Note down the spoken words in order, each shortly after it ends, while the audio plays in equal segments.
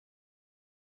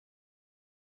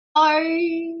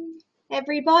Hello,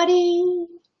 everybody.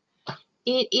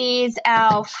 It is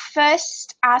our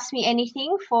first Ask Me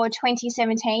Anything for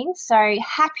 2017. So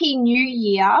happy new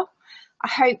year. I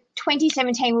hope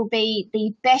 2017 will be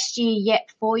the best year yet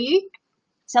for you.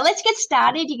 So let's get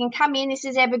started. You can come in. This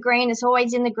is evergreen. It's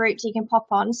always in the group, so you can pop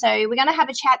on. So we're going to have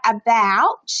a chat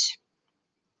about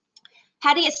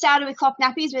how to get started with cloth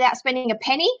nappies without spending a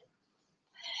penny.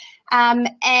 And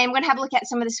we're going to have a look at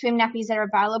some of the swim nappies that are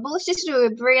available. Let's just do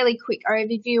a really quick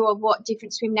overview of what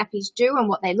different swim nappies do and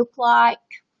what they look like,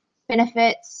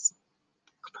 benefits,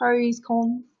 pros,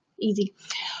 cons, easy.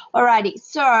 Alrighty,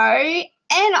 so,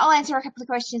 and I'll answer a couple of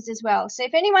questions as well. So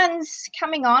if anyone's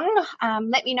coming on,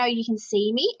 let me know you can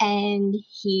see me and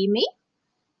hear me.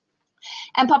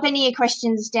 And pop any of your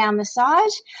questions down the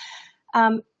side.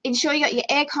 Ensure you got your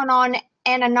aircon on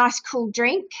and a nice cool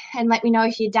drink, and let me know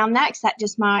if you've done that, because that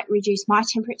just might reduce my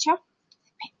temperature.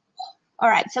 All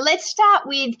right, so let's start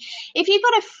with, if you've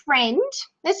got a friend,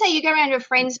 let's say you go around to a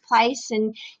friend's place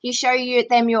and you show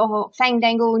them your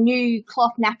Fangdangle new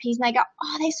cloth nappies, and they go,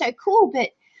 oh, they're so cool, but,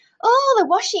 oh, the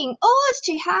washing, oh, it's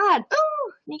too hard.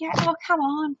 Oh, and you go, oh, come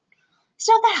on. It's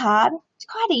not that hard. It's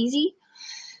quite easy.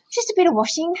 It's just a bit of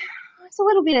washing. It's a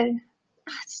little bit of,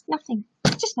 it's nothing.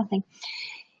 It's just nothing.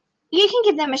 You can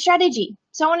give them a strategy.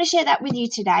 So I want to share that with you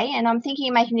today, and I'm thinking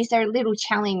of making this a little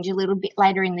challenge a little bit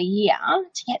later in the year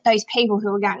to get those people who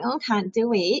are going, oh, I can't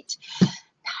do it. No.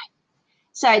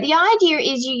 So the idea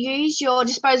is you use your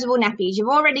disposable nappies. You've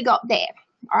already got there,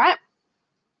 all right?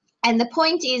 And the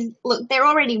point is, look, they're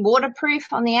already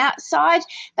waterproof on the outside.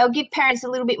 They'll give parents a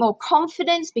little bit more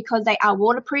confidence because they are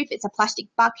waterproof. It's a plastic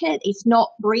bucket. It's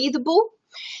not breathable.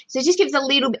 So it just gives a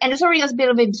little bit, and it's already got a bit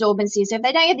of absorbency. So if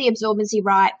they don't get the absorbency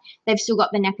right, they've still got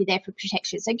the nappy there for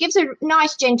protection. So it gives a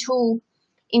nice, gentle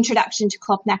introduction to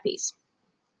cloth nappies.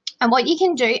 And what you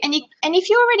can do, and if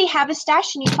you already have a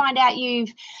stash and you find out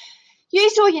you've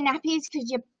used all your nappies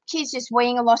because your kids just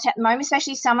weeing a lot at the moment,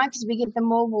 especially summer because we give them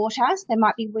more water, so they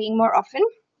might be weeing more often.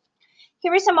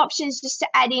 Here are some options just to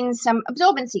add in some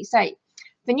absorbency. So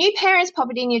for new parents, pop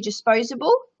it in your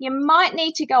disposable. You might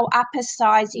need to go up a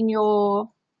size in your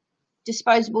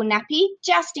disposable nappy,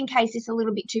 just in case it's a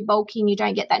little bit too bulky and you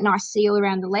don't get that nice seal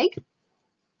around the leg.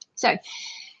 So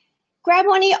grab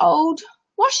one of your old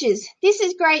washers. This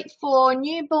is great for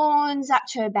newborns up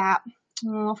to about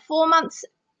 4 months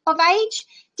of age,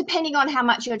 depending on how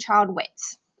much your child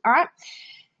wets, all right?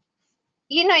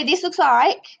 You know, this looks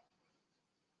like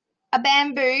a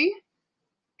bamboo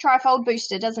trifold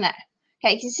booster, doesn't it?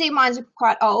 Okay, you can see mine's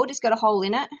quite old. It's got a hole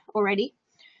in it already.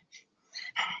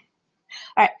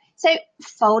 All right, so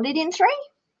fold it in 3.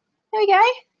 There we go.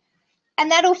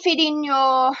 And that'll fit in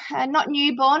your, not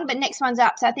newborn, but next one's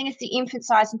up. So I think it's the infant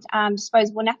size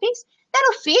disposable nappies.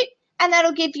 That'll fit, and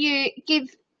that'll give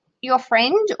your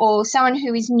friend or someone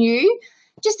who is new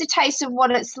just a taste of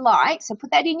what it's like. So put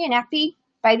that in your nappy.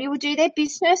 Baby will do their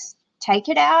business. Take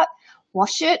it out,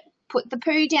 wash it, put the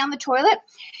poo down the toilet.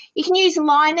 You can use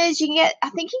liners. You can get, I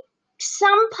think,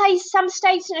 some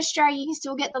states in Australia, you can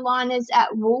still get the liners at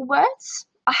Woolworths.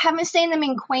 I haven't seen them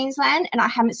in Queensland, and I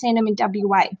haven't seen them in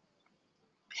WA.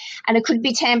 And it could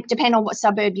be depend on what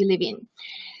suburb you live in.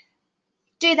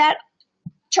 Do that.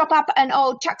 Chop up an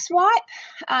old Chuck's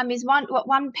wipe is what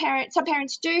some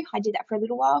parents do. I did that for a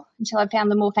little while until I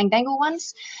found the more Fangdangle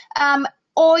ones.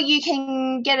 Or you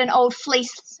can get an old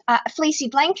fleecy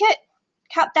blanket.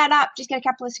 Cut that up, just get a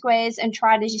couple of squares and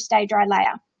try it as your stay dry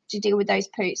layer to deal with those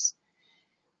poos.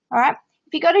 All right.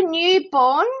 If you've got a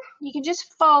newborn, you can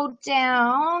just fold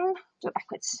down, do it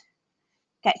backwards.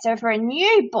 Okay, so for a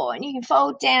newborn, you can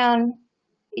fold down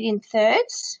it in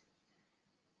thirds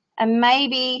and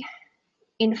maybe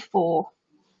in 4.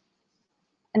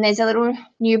 And there's a little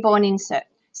newborn insert.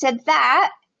 So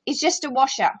that is just a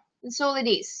washer. That's all it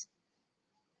is.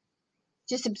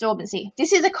 Just absorbency.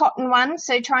 This is a cotton one,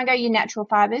 so try and go your natural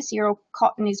fibers. Your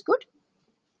cotton is good.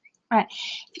 All right.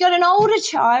 If you've got an older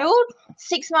child,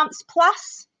 6 months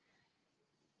plus,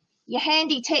 your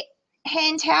handy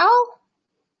hand towel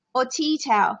or tea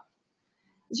towel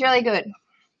is really good.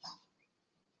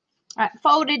 All right,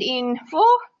 folded in 4.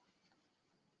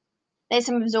 There's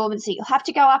some absorbency. You'll have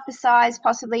to go up a size,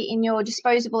 possibly in your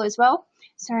disposable as well.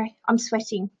 Sorry, I'm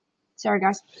sweating. Sorry,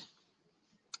 guys.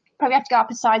 Probably have to go up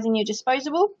a size in your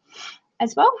disposable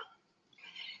as well.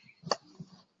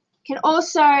 You can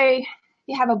also, if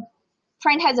you have a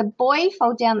friend has a boy,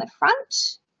 fold down the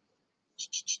front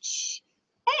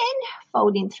and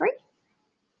fold in 3.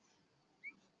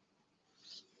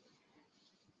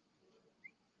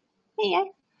 There you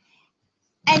go.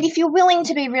 And if you're willing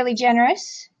to be really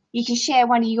generous, you can share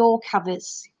one of your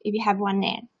covers if you have one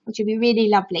there, which would be really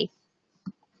lovely.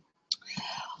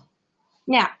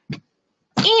 Now,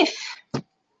 if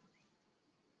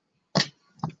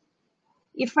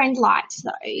your friend likes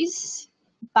those,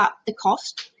 but the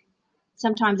cost,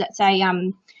 sometimes that's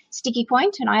a sticky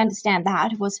point, and I understand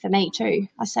that. It was for me too.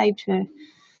 I saved for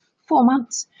 4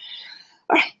 months.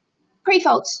 All right,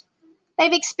 pre-folds.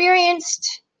 They've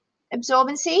experienced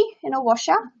absorbency in a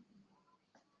washer.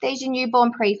 There's your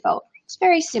newborn pre-fold. It's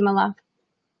very similar.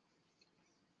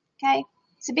 Okay,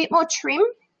 it's a bit more trim,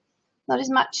 not as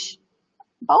much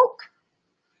bulk,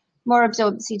 more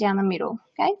absorbency down the middle.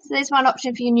 Okay, so there's one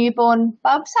option for your newborn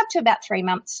bubs up to about 3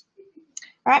 months.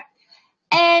 All right,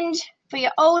 and for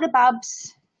your older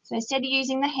bubs, so instead of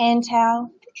using the hand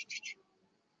towel,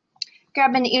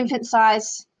 grab an infant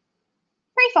size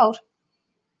pre-fold.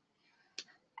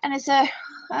 And it's a,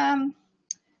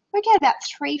 we get about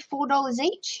 $3-4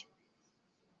 each.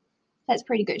 That's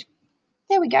pretty good.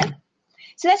 There we go.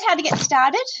 So that's how to get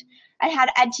started and how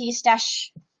to add to your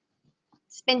stash,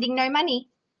 spending no money.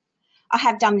 I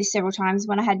have done this several times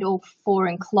when I had all 4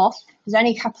 in cloth. It was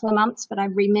only a couple of months, but I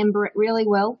remember it really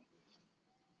well.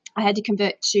 I had to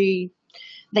convert to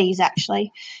these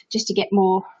actually, just to get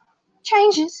more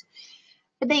changes.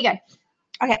 But there you go.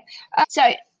 Okay, so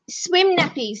swim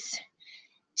nappies.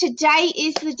 Today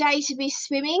is the day to be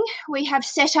swimming. We have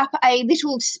set up a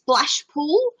little splash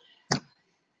pool,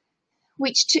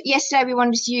 which yesterday we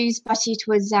wanted to use, but it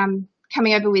was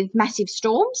coming over with massive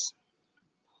storms.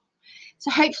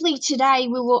 So hopefully today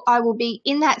I will be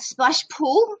in that splash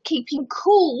pool, keeping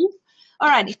cool.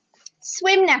 Alrighty,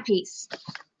 swim nappies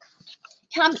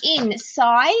come in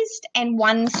sized and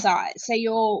one size. So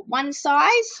your one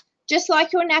size, just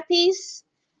like your nappies,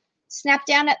 snap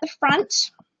down at the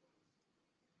front.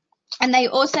 And they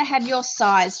also have your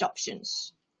sized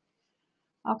options.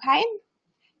 Okay,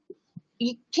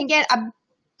 you can get a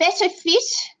better fit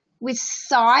with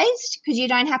sized because you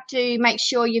don't have to make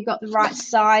sure you've got the right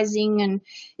sizing and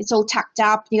it's all tucked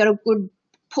up. You got a good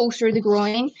pull through the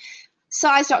groin.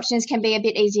 Sized options can be a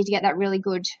bit easier to get that really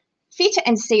good fit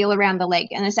and seal around the leg.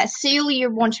 And it's that seal you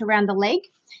want around the leg.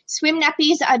 Swim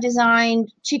nappies are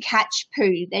designed to catch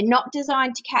poo. They're not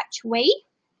designed to catch wee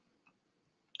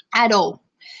at all.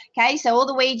 Okay, so all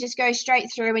the wee just goes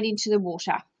straight through and into the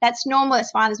water. That's normal,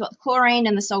 that's fine. That's what the chlorine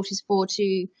and the salt is for,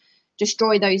 to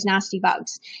destroy those nasty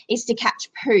bugs. It's to catch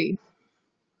poo.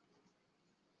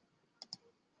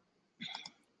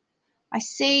 I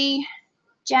see,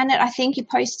 Janet, I think you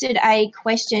posted a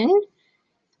question.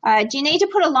 Do you need to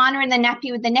put a liner in the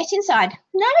nappy with the net inside?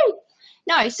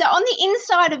 No. So on the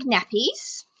inside of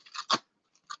nappies,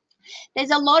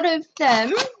 there's a lot of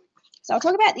them. So I'll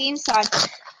talk about the inside.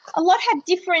 A lot have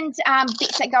different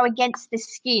bits that go against the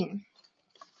skin.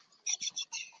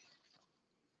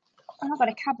 Oh, I've got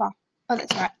a cover. Oh,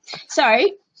 that's right.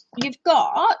 So you've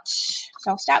got,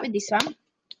 so I'll start with this one.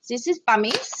 So this is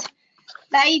Bummies.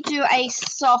 They do a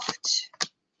soft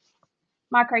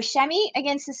micro chamois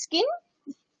against the skin,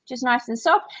 just nice and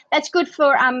soft. That's good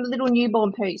for little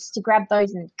newborn poos to grab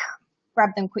those and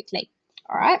grab them quickly.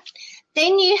 All right.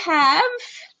 Then you have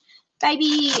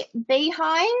Baby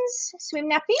Behinds swim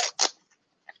nappy.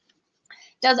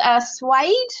 Does a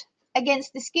suede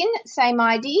against the skin, same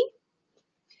idea.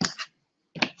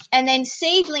 And then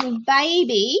Seedling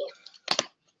Baby,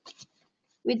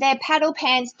 with their paddle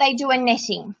pants, they do a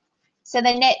netting. So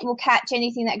the net will catch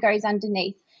anything that goes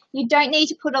underneath. You don't need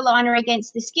to put a liner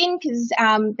against the skin because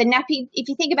the nappy, if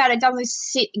you think about it, doesn't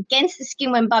sit against the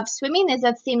skin when Bub's swimming. There's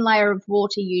a thin layer of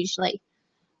water usually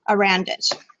around it.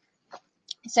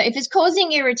 So if it's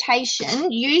causing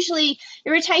irritation, usually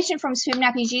irritation from swim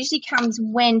nappies usually comes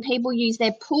when people use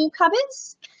their pool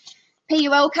covers,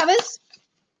 PUL covers,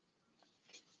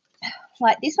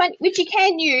 like this one, which you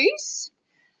can use,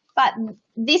 but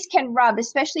this can rub,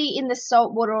 especially in the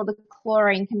salt water or the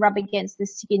chlorine, can rub against the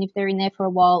skin if they're in there for a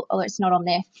while, or it's not on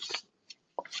there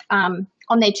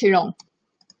too long.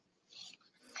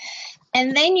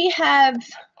 And then you have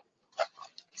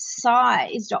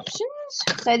sized options.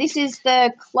 So this is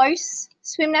the close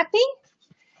swim nappy,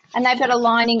 and they've got a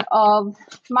lining of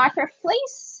micro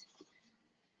fleece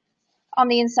on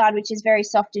the inside, which is very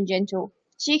soft and gentle.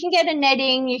 So you can get a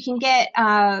netting, you can get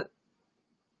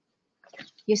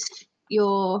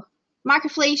your micro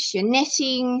fleece, your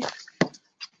netting,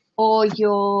 or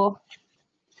your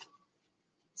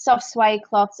soft suede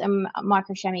cloths and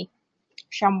micro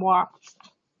chamois.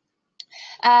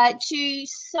 To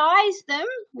size them,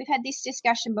 we've had this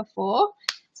discussion before,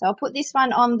 so I'll put this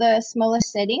one on the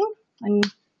smallest setting, and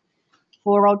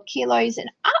 4 odd kilos and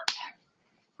up.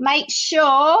 Make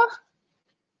sure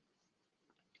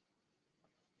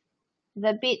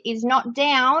the bit is not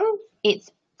down, it's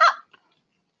up.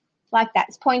 like that.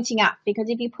 It's pointing up, because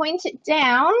if you point it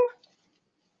down,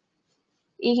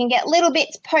 you can get little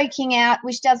bits poking out,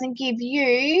 which doesn't give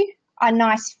you a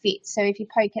nice fit. So if you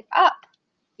poke it up,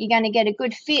 you're going to get a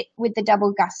good fit with the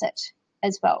double gusset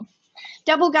as well.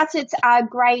 Double gussets are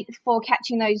great for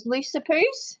catching those looser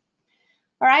poos.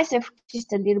 All right, so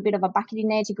just a little bit of a bucket in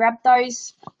there to grab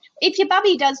those. If your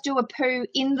bubby does do a poo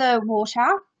in the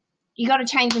water, you got to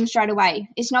change them straight away.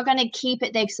 It's not going to keep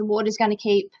it there because the water's going to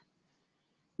keep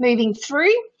moving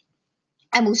through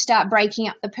and will start breaking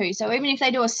up the poo. So even if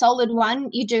they do a solid one,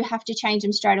 you do have to change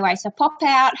them straight away. So pop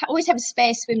out, always have a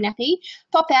spare swim nappy,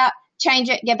 pop out, change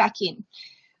it, get back in.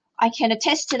 I can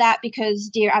attest to that because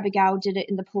dear Abigail did it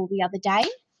in the pool the other day.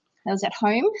 I was at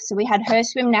home, so we had her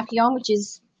swim nappy on, which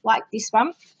is like this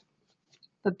one,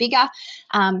 but bigger,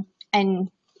 and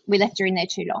we left her in there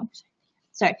too long.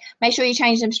 So make sure you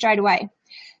change them straight away.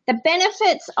 The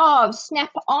benefits of snap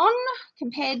on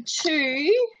compared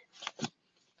to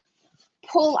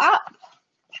pull up,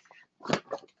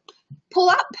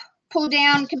 pull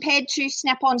down compared to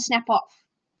snap on, snap off.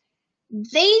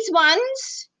 These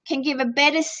ones can give a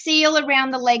better seal around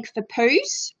the leg for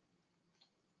poos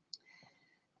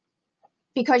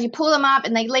because you pull them up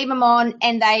and they leave them on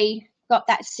and they got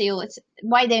that seal. It's the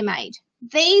way they're made.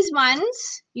 These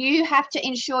ones, you have to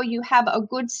ensure you have a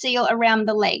good seal around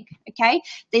the leg, okay?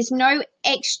 There's no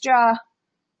extra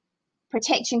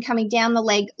protection coming down the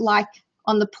leg like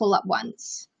on the pull-up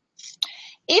ones.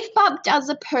 If bub does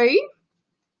a poo,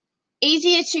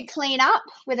 easier to clean up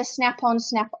with a snap-on,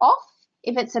 snap-off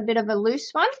if it's a bit of a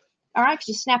loose one, all right, because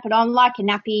you snap it on like a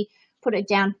nappy, put it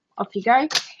down, off you go.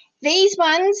 These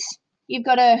ones, you've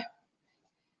got to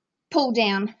pull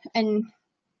down and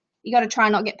you got to try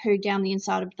not get pooed down the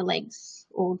inside of the legs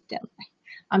or down.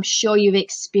 I'm sure you've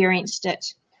experienced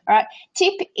it. All right,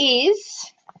 tip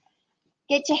is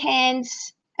get your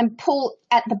hands and pull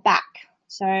at the back.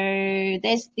 So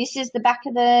this is the back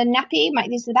of the nappy,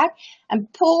 make this the back,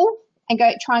 and pull and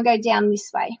try and go down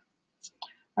this way.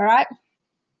 All right.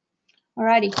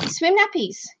 Alrighty, swim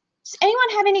nappies. Does anyone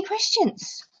have any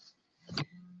questions?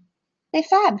 They're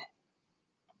fab.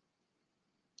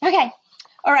 Okay,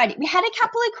 alrighty, we had a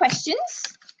couple of questions.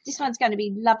 This one's going to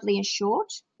be lovely and short,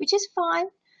 which is fine.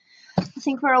 I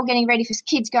think we're all getting ready for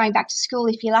kids going back to school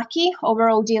if you're lucky, or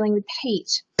we're all dealing with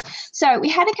heat. So we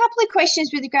had a couple of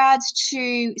questions with regards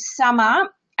to summer,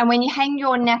 and when you hang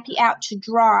your nappy out to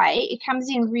dry, it comes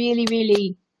in really,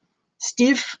 really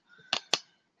stiff.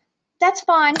 That's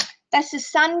fine. That's the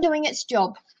sun doing its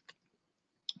job.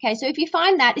 Okay, so if you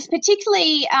find that, it's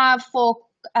particularly for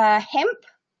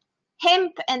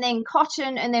hemp and then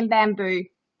cotton and then bamboo.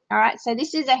 All right, so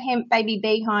this is a hemp baby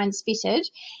behinds fitted.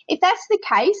 If that's the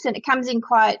case and it comes in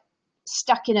quite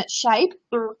stuck in its shape,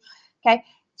 okay,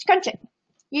 scrunch it.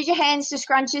 Use your hands to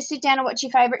scrunch it. Sit down and watch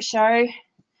your favourite show.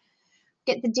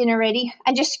 Get the dinner ready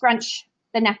and just scrunch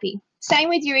the nappy. Same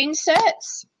with your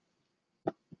inserts.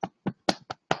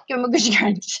 Give them a good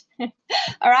scrunch.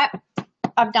 All right,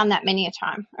 I've done that many a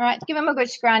time. All right, give them a good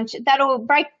scrunch. That'll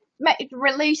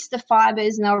release the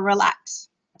fibers and they'll relax.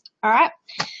 All right.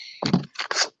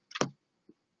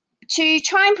 To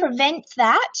try and prevent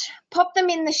that, pop them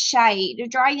in the shade.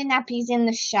 Dry your nappies in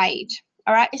the shade.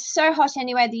 All right, it's so hot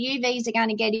anyway. The UVs are going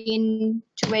to get in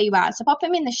to where you are. So pop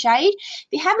them in the shade. If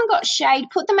you haven't got shade,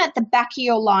 put them at the back of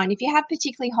your line. If you have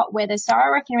particularly hot weather, so I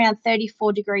reckon around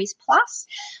 34 degrees plus,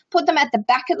 put them at the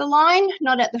back of the line,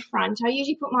 not at the front. I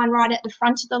usually put mine right at the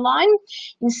front of the line.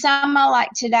 In summer,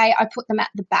 like today, I put them at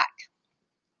the back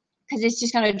because it's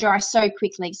just going to dry so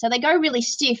quickly. So they go really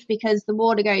stiff because the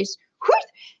water goes whoosh,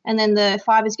 and then the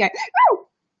fibers go whoo,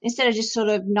 instead of just sort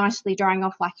of nicely drying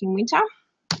off like in winter.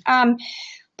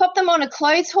 Pop them on a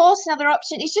clothes horse. Another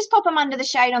option is just pop them under the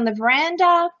shade on the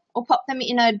veranda or pop them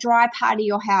in a dry part of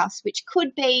your house, which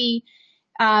could be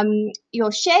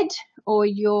your shed or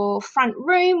your front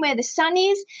room where the sun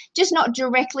is, just not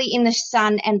directly in the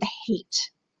sun and the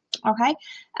heat. Okay,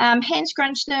 hand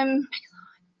scrunch them.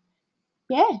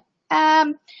 Yeah.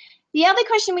 The other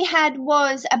question we had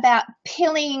was about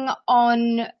pilling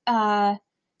on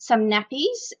some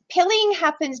nappies. Pilling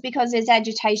happens because there's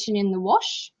agitation in the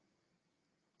wash,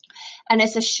 and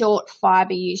it's a short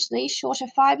fibre usually. Shorter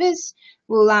fibres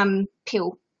will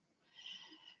pill.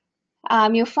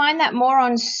 You'll find that more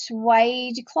on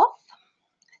suede cloth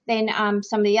than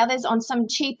some of the others. On some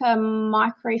cheaper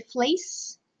micro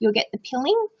fleece, you'll get the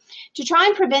pilling. To try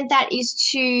and prevent that is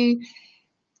to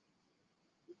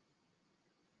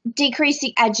decrease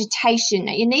the agitation.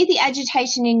 Now, you need the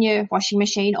agitation in your washing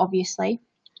machine, obviously,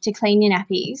 to clean your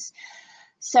nappies.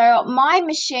 So my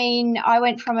machine, I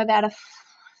went from about a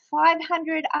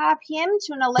 500 RPM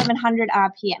to an 1100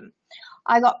 RPM.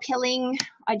 I got pilling,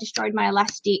 I destroyed my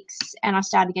elastics, and I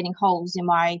started getting holes in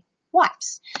my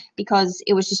wipes because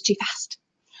it was just too fast.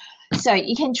 So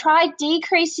you can try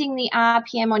decreasing the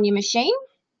RPM on your machine,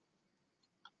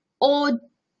 or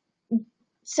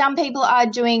some people are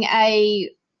doing a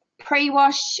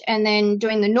pre-wash and then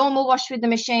doing the normal wash with the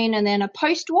machine and then a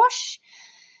post-wash.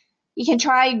 You can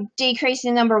try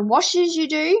decreasing the number of washes you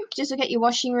do. Just look at your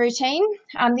washing routine.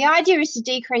 The idea is to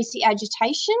decrease the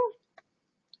agitation.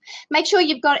 Make sure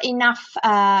you've got enough,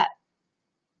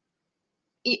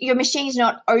 your machine's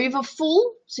not over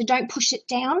full, so don't push it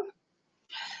down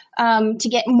to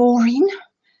get more in,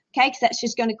 okay, because that's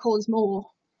just going to cause more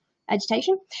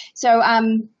agitation. So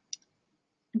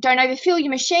don't overfill your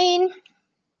machine.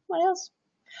 What else?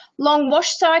 Long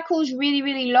wash cycles, really,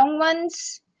 really long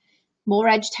ones. More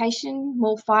agitation,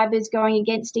 more fibers going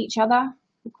against each other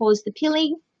will cause the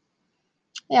pilling.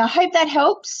 Yeah, I hope that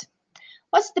helps.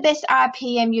 What's the best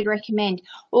RPM you'd recommend?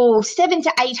 Oh, 700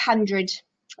 to 800.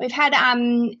 We've had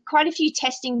quite a few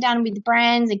testing done with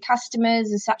brands and customers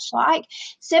and such like.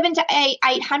 700 to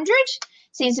 800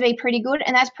 seems to be pretty good,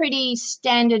 and that's pretty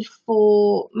standard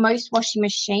for most washing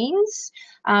machines.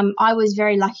 I was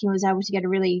very lucky and was able to get a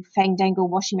really fandangle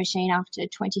washing machine after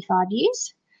 25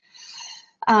 years.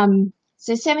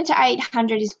 So 700 to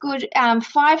 800 is good.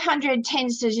 500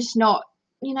 tends to just not,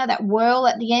 you know, that whirl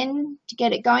at the end to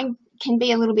get it going can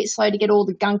be a little bit slow to get all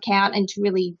the gunk out and to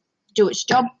really do its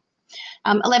job.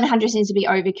 1100 seems to be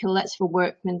overkill. That's for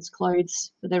workmen's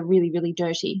clothes that are really, really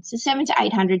dirty. So 700 to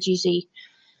 800 is usually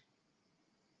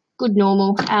good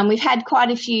normal. We've had quite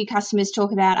a few customers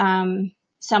talk about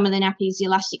some of the nappies, the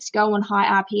elastics go on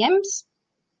high RPMs.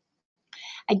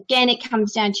 Again, it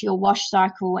comes down to your wash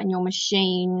cycle and your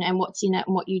machine and what's in it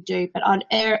and what you do. But I'd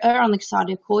err on the side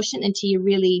of caution until you're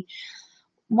really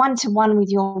one-to-one with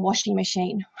your washing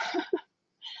machine.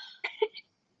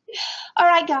 All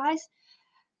right, guys.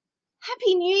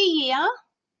 Happy New Year.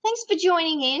 Thanks for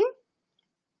joining in.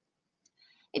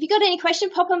 If you've got any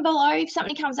questions, pop them below. If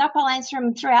something comes up, I'll answer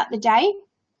them throughout the day.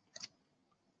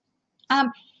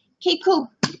 Keep cool.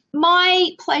 My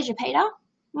pleasure, Peter.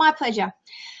 My pleasure.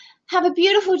 Have a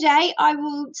beautiful day.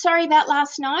 Sorry about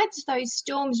last night. Those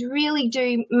storms really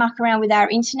do muck around with our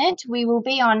internet. We will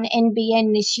be on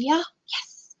NBN this year.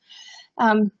 Yes.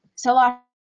 So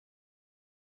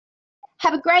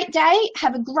have a great day.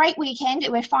 Have a great weekend.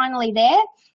 We're finally there.